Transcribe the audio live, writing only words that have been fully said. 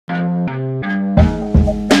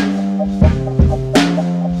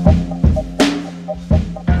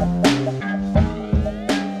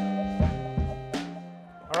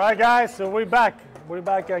Alright guys, so we're back. We're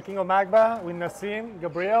back at King of Macba with Nassim,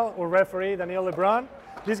 Gabriel, our referee, Daniel LeBron.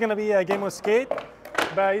 This is going to be a game of skate,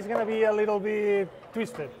 but it's going to be a little bit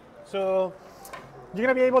twisted. So you're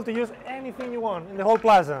going to be able to use anything you want in the whole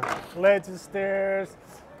plaza. Ledges, stairs,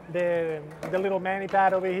 the little mani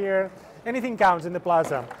pad over here. Anything counts in the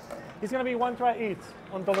plaza. It's going to be one try each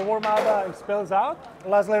until the warm-up expels out. The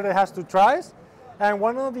last letter has 2 tries. And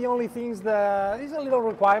one of the only things that is a little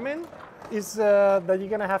requirement is that you're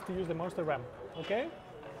going to have to use the monster ramp. Okay?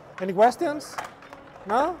 Any questions?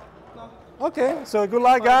 No? No. Okay, so good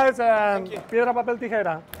luck guys, and piedra, papel,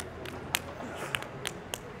 tijera.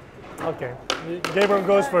 Okay, Gabriel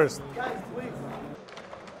goes first. Guys, please.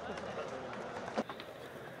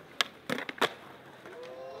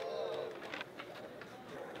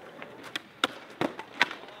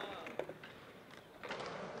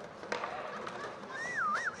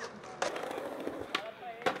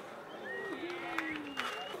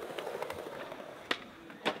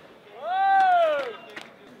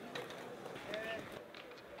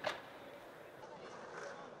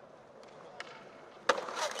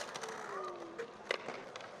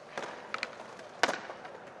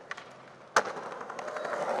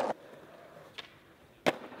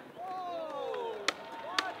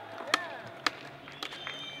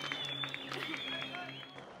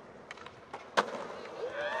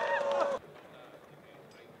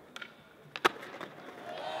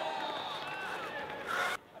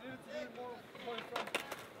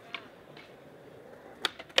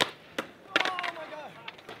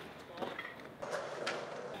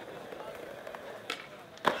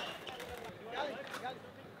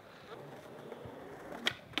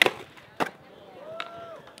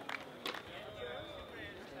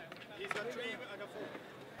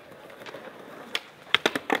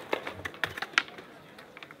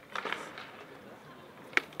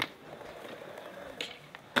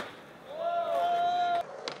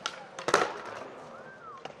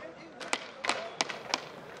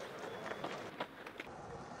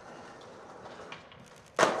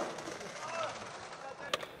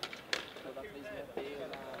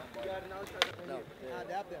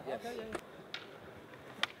 Yes. Okay, yeah.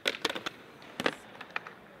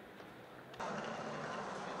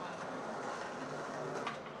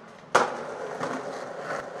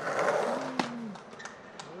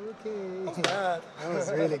 Okay. That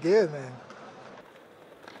was really good, man.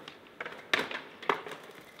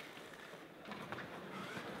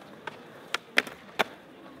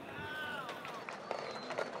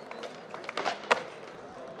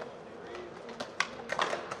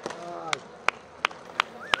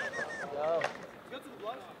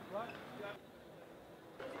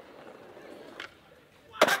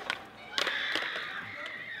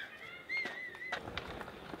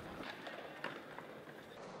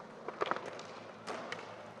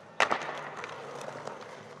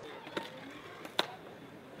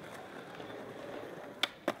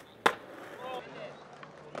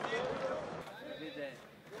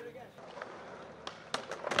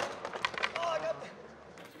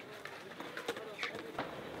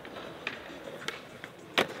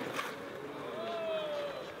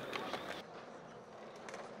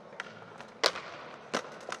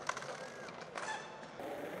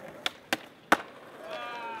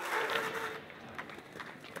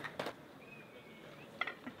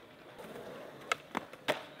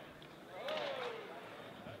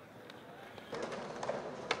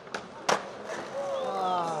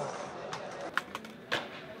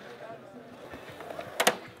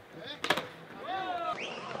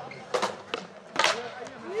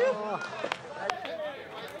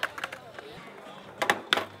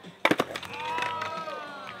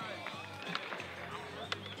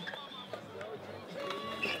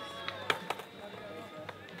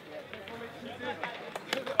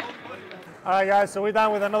 All right, guys, so we're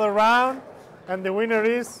done with another round, and the winner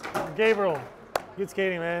is Gabriel. Good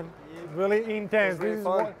skating, man. Really intense.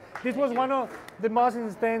 This was one of the most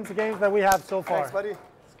intense games that we have so far. Thanks, buddy.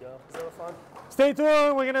 Let's go. It was fun. Stay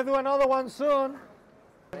tuned. We're going to do another one soon.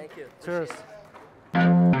 Thank you. Cheers.